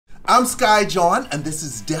I'm Sky John, and this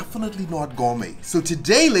is definitely not gourmet. So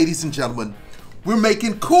today, ladies and gentlemen, we're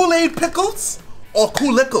making Kool Aid Pickles or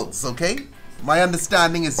Kool-Ickles, okay? My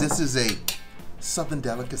understanding is this is a southern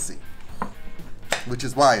delicacy, which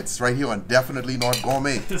is why it's right here on Definitely Not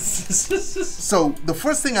Gourmet. So the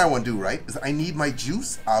first thing I want to do, right, is I need my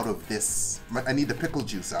juice out of this. I need the pickle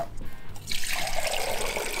juice out.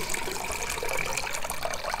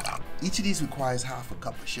 Each of these requires half a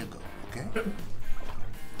cup of sugar, okay?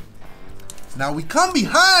 Now we come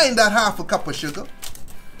behind that half a cup of sugar,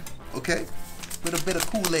 okay, with a bit of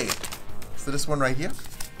Kool Aid. So this one right here,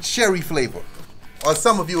 cherry flavor, or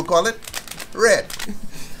some of you will call it red.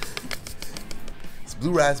 It's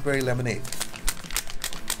blue raspberry lemonade,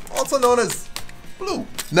 also known as blue.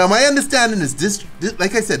 Now my understanding is this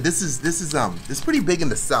like I said, this is pretty big in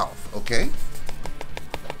the South, okay?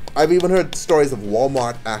 I've even heard stories of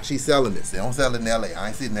Walmart actually selling this. They don't sell it in LA. I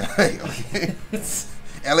ain't seen it in LA, okay?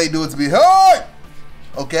 LA dudes be hard!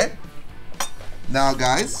 Okay? Now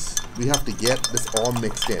guys, we have to get this all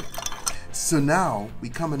mixed in. So now we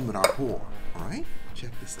come in with our pour, alright?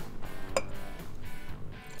 Check this out.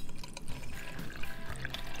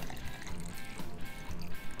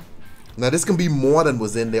 Now this can be more than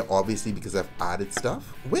was in there obviously because I've added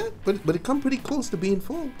stuff. Well, but it come pretty close to being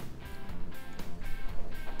full.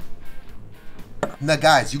 Now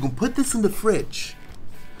guys, you can put this in the fridge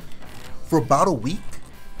for about a week.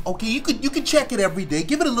 Okay, you could check it every day.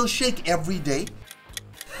 Give it a little shake every day.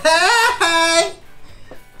 Hey!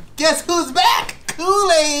 Guess who's back?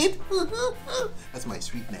 Kool Aid. That's my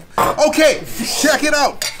street name. Okay, check it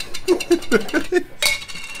out.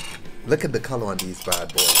 Look at the color on these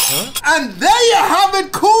bad boys, huh? And there you have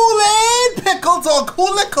it, Kool Aid Pickles or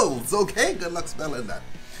Kool-Ickles. Okay, good luck spelling that.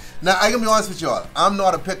 Now, I can be honest with y'all, I'm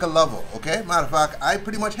not a pickle lover, okay? Matter of fact, I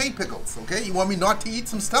pretty much hate pickles, okay? You want me not to eat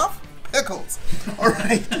some stuff? Pickles, all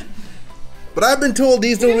right? But I've been told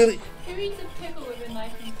these don't really... Who eats a pickle with a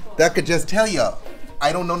knife and fork? That could just tell you,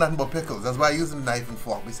 I don't know nothing about pickles. That's why I use a knife and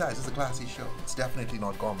fork. Besides, it's a classy show. It's definitely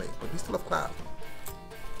not gourmet, but we still have class.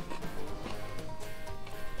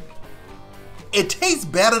 It tastes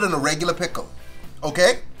better than a regular pickle,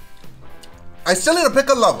 okay? I still ain't a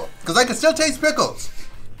pickle lover, because I can still taste pickles.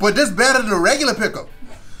 But this better than a regular pickle.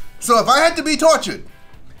 So if I had to be tortured,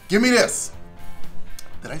 give me this.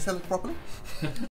 Did I sell it properly?